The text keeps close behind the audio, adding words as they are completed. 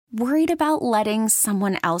Worried about letting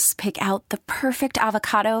someone else pick out the perfect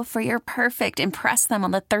avocado for your perfect impress them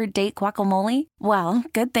on the third date guacamole? Well,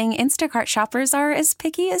 good thing Instacart shoppers are as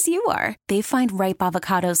picky as you are. They find ripe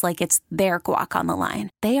avocados like it's their guac on the line.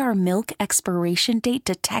 They are milk expiration date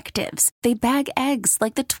detectives. They bag eggs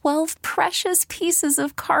like the 12 precious pieces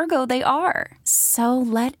of cargo they are. So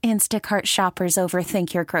let Instacart shoppers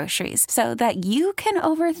overthink your groceries so that you can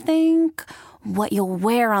overthink what you'll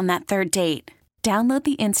wear on that third date. Download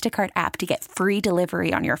the Instacart app to get free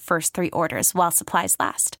delivery on your first 3 orders while supplies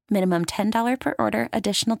last. Minimum $10 per order.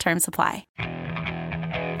 Additional terms apply.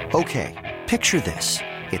 Okay, picture this.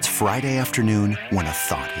 It's Friday afternoon when a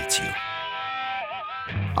thought hits you.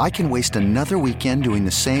 I can waste another weekend doing the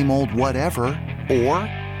same old whatever, or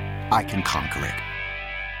I can conquer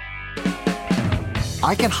it.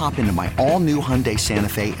 I can hop into my all-new Hyundai Santa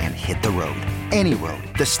Fe and hit the road. Any road.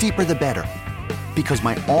 The steeper, the better. Because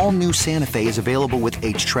my all-new Santa Fe is available with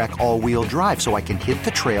H-Track all-wheel drive, so I can hit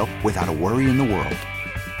the trail without a worry in the world.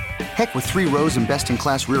 Heck, with 3 rows and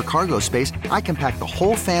best-in-class rear cargo space, I can pack the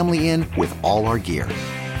whole family in with all our gear.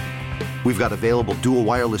 We've got available dual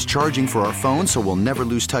wireless charging for our phones, so we'll never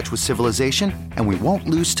lose touch with civilization, and we won't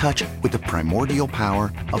lose touch with the primordial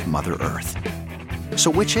power of Mother Earth.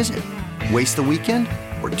 So which is it? Waste the weekend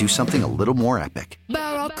or do something a little more epic?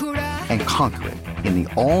 And conquer it in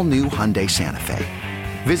the all-new Hyundai Santa Fe.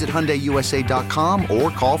 Visit HyundaiUSA.com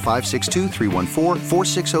or call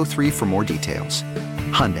 562-314-4603 for more details.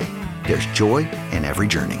 Hyundai, there's joy in every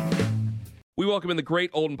journey. We welcome in the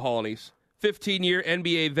great Olden Polynice, 15-year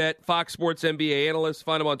NBA vet, Fox Sports NBA analyst.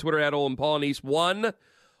 Find him on Twitter at Olden Polynice1.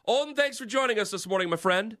 Olden, thanks for joining us this morning, my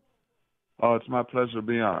friend. Oh, it's my pleasure to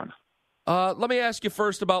be on. Let me ask you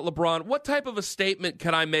first about LeBron. What type of a statement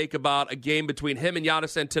can I make about a game between him and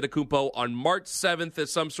Giannis Antetokounmpo on March 7th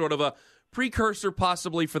as some sort of a precursor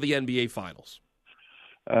possibly for the NBA Finals?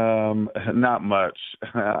 Not much.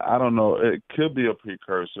 I don't know. It could be a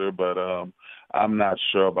precursor, but I'm not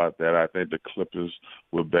sure about that. I think the Clippers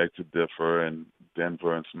will beg to differ, and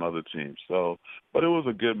Denver and some other teams. But it was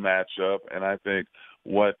a good matchup, and I think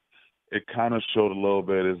what it kind of showed a little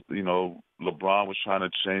bit is, LeBron was trying to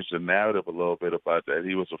change the narrative a little bit about that.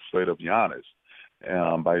 He was afraid of Giannis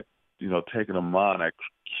by, taking him on at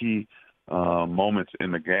key moments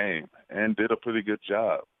in the game and did a pretty good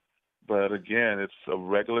job. But, again, it's a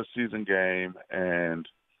regular season game, and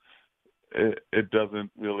it doesn't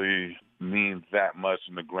really mean that much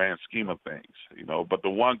in the grand scheme of things, But the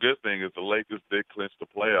one good thing is the Lakers did clinch the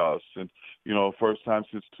playoffs, and, first time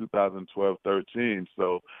since 2012-13.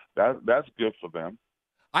 So that's good for them.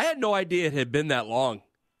 I had no idea it had been that long.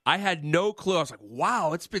 I had no clue. I was like,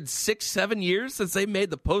 wow, it's been 6-7 years since they made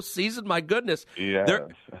the postseason. My goodness. Yeah.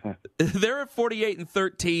 They're at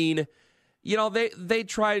 48-13. They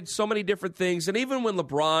tried so many different things, and even when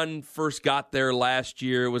LeBron first got there last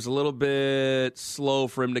year, it was a little bit slow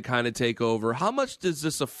for him to kind of take over. How much does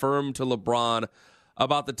this affirm to LeBron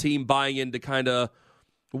about the team buying into kind of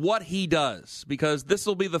what he does? Because this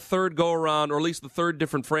will be the third go-around, or at least the third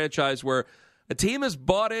different franchise where a team has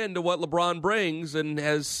bought into what LeBron brings and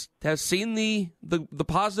has seen the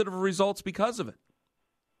positive results because of it.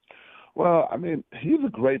 Well, I mean, he's a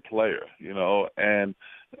great player, and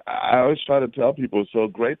I always try to tell people, so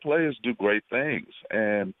great players do great things.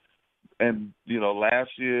 And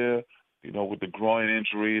last year, with the groin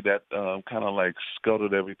injury that kind of like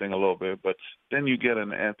scuttled everything a little bit, but then you get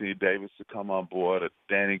an Anthony Davis to come on board, a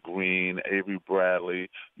Danny Green, Avery Bradley.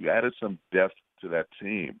 You added some depth to that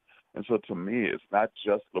team. And so to me, it's not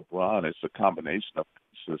just LeBron, it's a combination of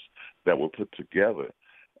pieces that were put together.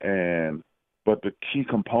 But the key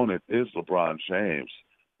component is LeBron James.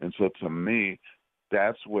 And so to me,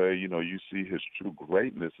 that's where, you see his true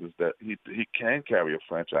greatness is that he can carry a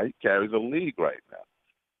franchise. He carries a league right now.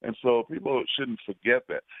 And so people shouldn't forget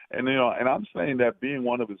that. And, and I'm saying that being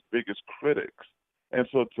one of his biggest critics. And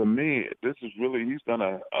so to me, this is really, he's done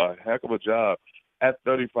a heck of a job at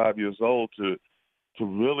 35 years old to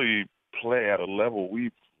really play at a level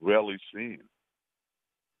we've rarely seen.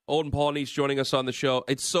 Olden Polynice joining us on the show.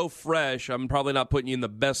 It's so fresh. I'm probably not putting you in the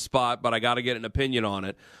best spot, but I got to get an opinion on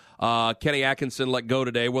it. Kenny Atkinson let go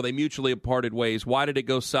today. Well, they mutually parted ways. Why did it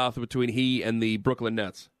go south between he and the Brooklyn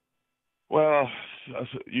Nets? Well,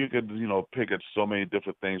 you could, pick at so many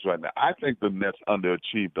different things right now. I think the Nets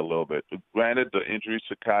underachieved a little bit. Granted, the injuries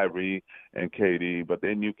to Kyrie and KD, but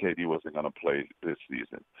they knew KD wasn't going to play this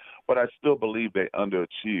season. But I still believe they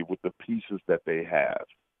underachieved with the pieces that they have.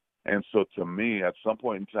 And so to me, at some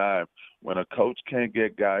point in time, when a coach can't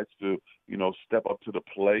get guys to, step up to the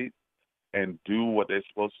plate and do what they're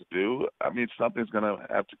supposed to do, I mean, something's going to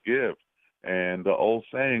have to give. And the old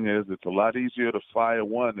saying is, it's a lot easier to fire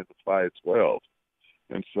one than to fire 12.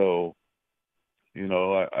 And so,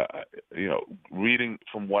 reading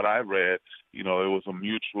from what I read, it was a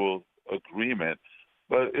mutual agreement,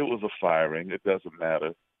 but it was a firing. It doesn't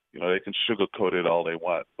matter. They can sugarcoat it all they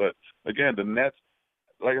want. But again, the Nets,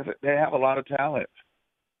 like I said, they have a lot of talent.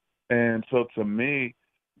 And so to me,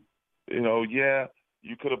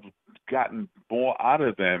 you could have gotten more out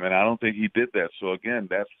of them, and I don't think he did that. So again,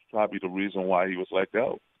 that's probably the reason why he was let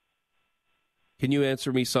go. Can you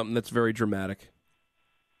answer me something that's very dramatic?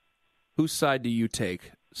 Whose side do you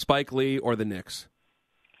take, Spike Lee or the Knicks?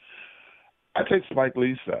 I take Spike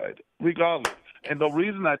Lee's side, regardless. And the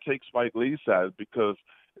reason I take Spike Lee's side is because,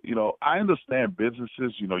 I understand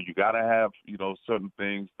businesses, you got to have, certain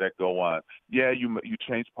things that go on. Yeah, you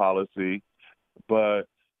change policy,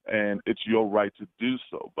 and it's your right to do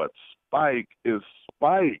so. But Spike is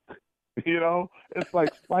Spike, It's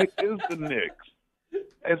like Spike is the Knicks.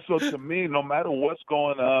 And so to me, no matter what's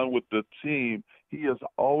going on with the team, he is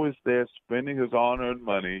always there spending his hard-earned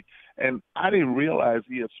money. And I didn't realize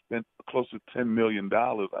he had spent close to $10 million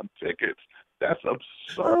on tickets. That's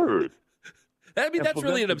absurd. That's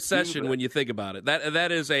really an obsession when you think about it.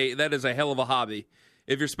 That is a hell of a hobby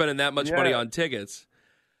if you're spending that much money on tickets.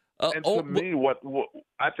 And to me, what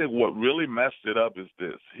I think what really messed it up is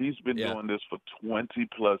this. He's been doing this for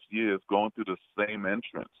 20-plus years, going through the same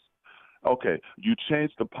entrance. Okay, you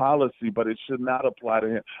changed the policy, but it should not apply to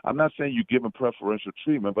him. I'm not saying you give him preferential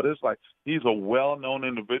treatment, but it's like he's a well-known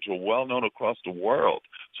individual, well-known across the world.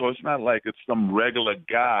 So it's not like it's some regular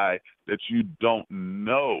guy that you don't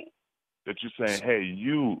know, that you're saying, hey,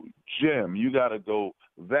 you, Jim, you got to go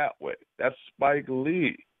that way. That's Spike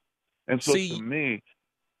Lee. And so to me,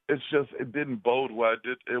 it didn't bode well.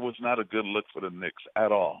 It was not a good look for the Knicks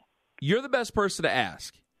at all. You're the best person to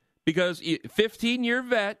ask because 15-year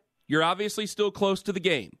vet, you're obviously still close to the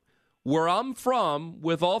game. Where I'm from,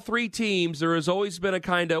 with all three teams, there has always been a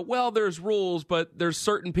kind of, there's rules, but there's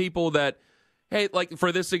certain people that, hey, like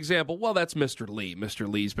for this example, that's Mr. Lee. Mr.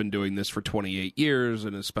 Lee's been doing this for 28 years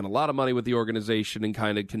and has spent a lot of money with the organization and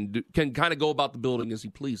kind of can kind of go about the building as he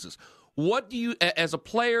pleases. What do you, as a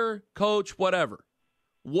player, coach, whatever,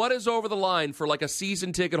 what is over the line for like a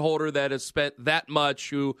season ticket holder that has spent that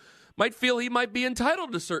much who might feel he might be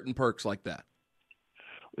entitled to certain perks like that?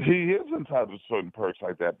 He is entitled to certain perks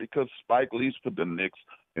like that because Spike Lee's put the Knicks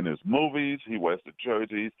in his movies. He wears the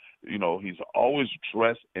jerseys. He's always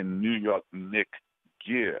dressed in New York Knicks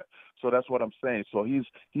gear. So that's what I'm saying. So he's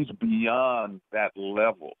beyond that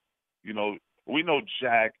level. We know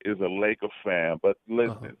Jack is a Laker fan, but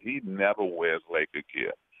listen, he never wears Laker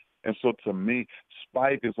gear. And so to me,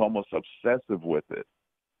 Spike is almost obsessive with it.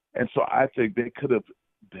 And so I think they could have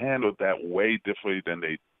handled that way differently than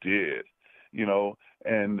they did.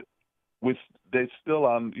 And they still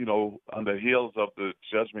on the heels of the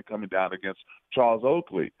judgment coming down against Charles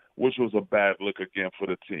Oakley, which was a bad look again for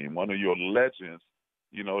the team. One of your legends,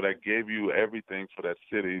 that gave you everything for that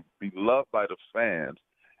city, beloved by the fans,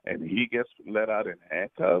 and he gets let out in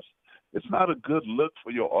handcuffs. It's not a good look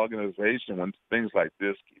for your organization when things like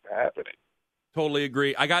this keep happening. Totally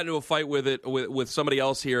agree. I got into a fight with it with somebody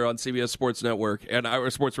else here on CBS Sports Network and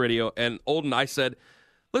Sports Radio, and Olden, I said,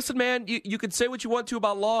 listen, man, you can say what you want to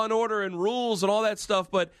about law and order and rules and all that stuff,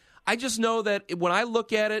 but I just know that when I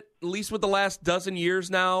look at it, at least with the last dozen years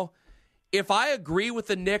now, if I agree with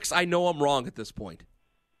the Knicks, I know I'm wrong at this point.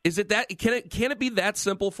 Is it that? Can it be that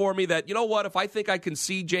simple for me that, if I think I can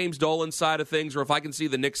see James Dolan's side of things or if I can see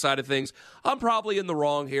the Knicks side of things, I'm probably in the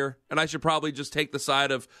wrong here, and I should probably just take the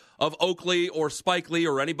side of Oakley or Spike Lee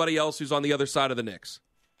or anybody else who's on the other side of the Knicks?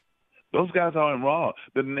 Those guys aren't wrong.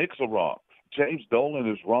 The Knicks are wrong. James Dolan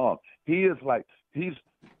is wrong. He is like he's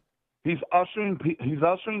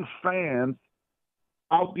ushering fans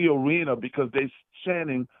out the arena because they're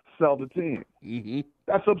chanting "sell the team." Mm-hmm.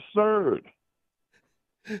 That's absurd.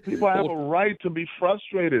 People have a right to be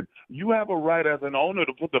frustrated. You have a right as an owner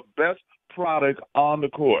to put the best product on the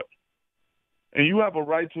court, and you have a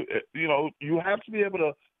right to you have to be able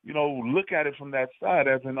to look at it from that side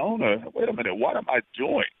as an owner. Wait a minute, what am I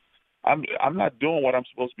doing? I'm not doing what I'm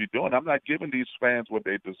supposed to be doing. I'm not giving these fans what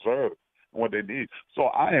they deserve and what they need. So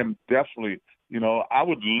I am definitely, I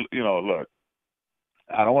would, look,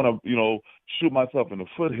 I don't want to, shoot myself in the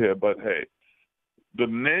foot here, but hey, the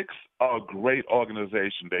Knicks are a great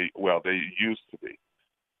organization. They used to be,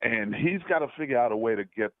 and he's got to figure out a way to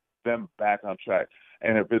get them back on track.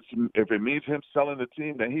 And if it means him selling the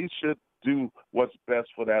team, then he should do what's best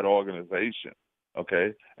for that organization,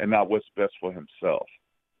 okay, and not what's best for himself.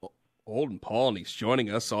 Olden Polynice joining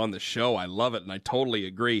us on the show. I love it, and I totally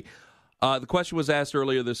agree. The question was asked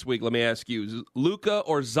earlier this week. Let me ask you, Luka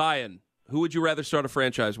or Zion? Who would you rather start a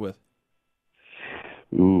franchise with?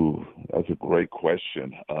 Ooh, that's a great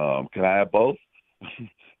question. Can I have both?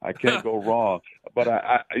 I can't go wrong. But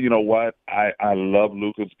I you know what? I love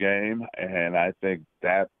Luka's game, and I think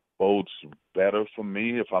that bodes better for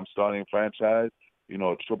me if I'm starting a franchise. You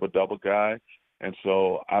know, a triple-double guy. And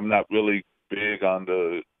so I'm not really big on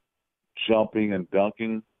the jumping and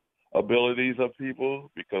dunking abilities of people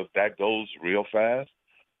because that goes real fast,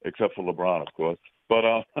 except for LeBron, of course. But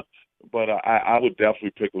I would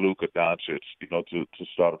definitely pick Luka Doncic, you know, to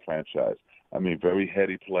start a franchise. I mean, very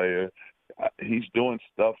heady player. He's doing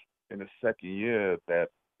stuff in his second year that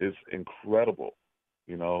is incredible.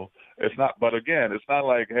 You know, it's not. But again, it's not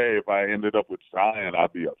like, hey, if I ended up with Zion,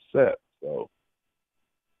 I'd be upset. So.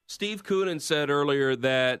 Steve Koonin said earlier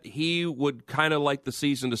that he would kind of like the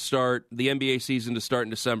NBA season to start in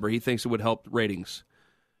December. He thinks it would help ratings.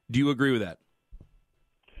 Do you agree with that?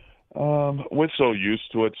 We're so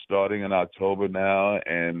used to it starting in October now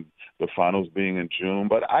and the finals being in June,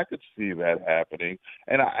 but I could see that happening.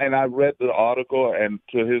 And I read the article, and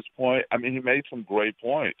to his point, I mean, he made some great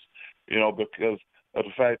points, you know, because of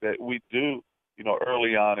the fact that we do, you know,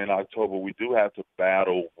 early on in October, we do have to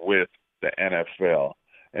battle with the NFL.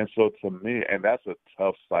 And so to me, and that's a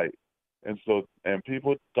tough fight. And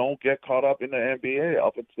people don't get caught up in the NBA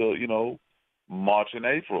up until, you know, March and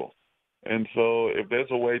April. And so if there's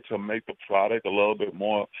a way to make the product a little bit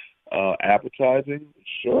more appetizing,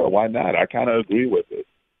 sure, why not? I kind of agree with it.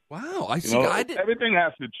 Wow, I see. You know, everything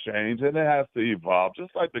has to change and it has to evolve.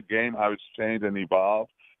 Just like the game, how it's changed and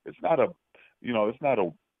evolved. It's not a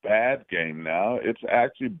bad game now. It's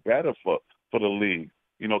actually better for the league,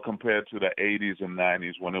 you know, compared to the 80s and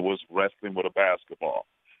 90s when it was wrestling with a basketball.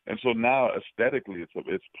 And so now aesthetically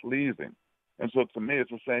it's pleasing. And so to me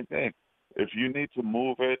it's the same thing. If you need to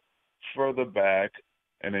move it further back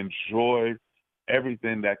and enjoy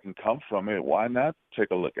everything that can come from it, why not take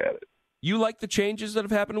a look at it? You like the changes that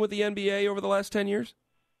have happened with the NBA over the last 10 years?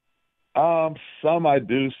 Some I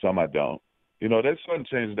do, some I don't. You know, there's certain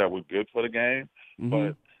changes that were good for the game,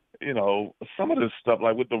 but you know, some of this stuff,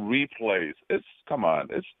 like with the replays, it's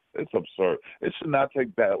absurd. It should not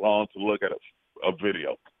take that long to look at a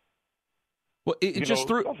video. Well, it just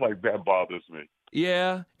threw stuff like that bothers me.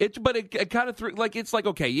 Yeah, it kind of threw, like, it's like,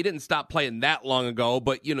 okay, you didn't stop playing that long ago,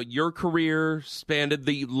 but you know your career spanned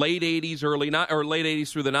the late '80s, late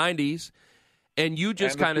 '80s through the '90s, and you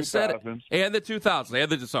just kind of said it, and the 2000s,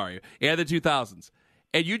 and the 2000s.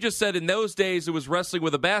 And you just said in those days it was wrestling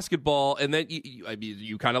with a basketball, and then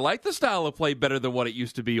you kind of like the style of play better than what it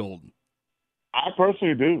used to be, Olden. I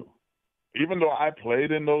personally do. Even though I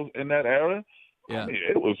played in that era, yeah. I mean,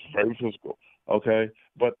 it was very physical, okay?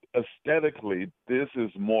 But aesthetically, this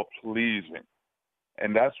is more pleasing,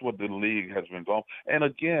 and that's what the league has been going. And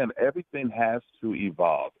again, everything has to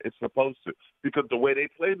evolve. It's supposed to, because the way they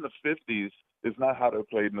played in the 50s is not how they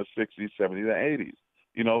played in the 60s, 70s, and 80s.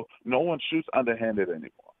 You know, no one shoots underhanded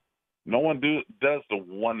anymore. No one does the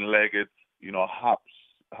one-legged, you know,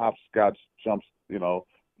 hopscotch jump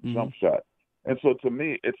shot. And so to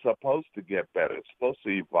me, it's supposed to get better. It's supposed to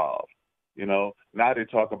evolve. You know, now they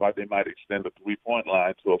talk about they might extend the three-point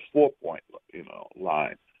line to a four-point, you know,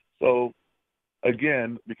 line. So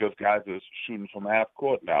again, because guys are shooting from half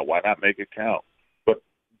court now, why not make it count? But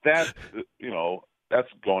that, you know, that's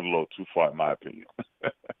going a little too far in my opinion.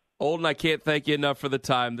 Olden, I can't thank you enough for the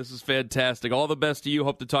time. This is fantastic. All the best to you.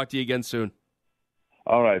 Hope to talk to you again soon.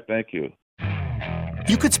 All right. Thank you.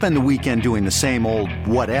 You could spend the weekend doing the same old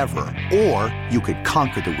whatever, or you could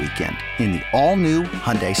conquer the weekend in the all-new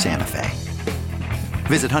Hyundai Santa Fe.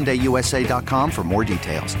 Visit HyundaiUSA.com for more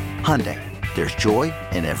details. Hyundai, there's joy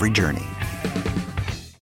in every journey.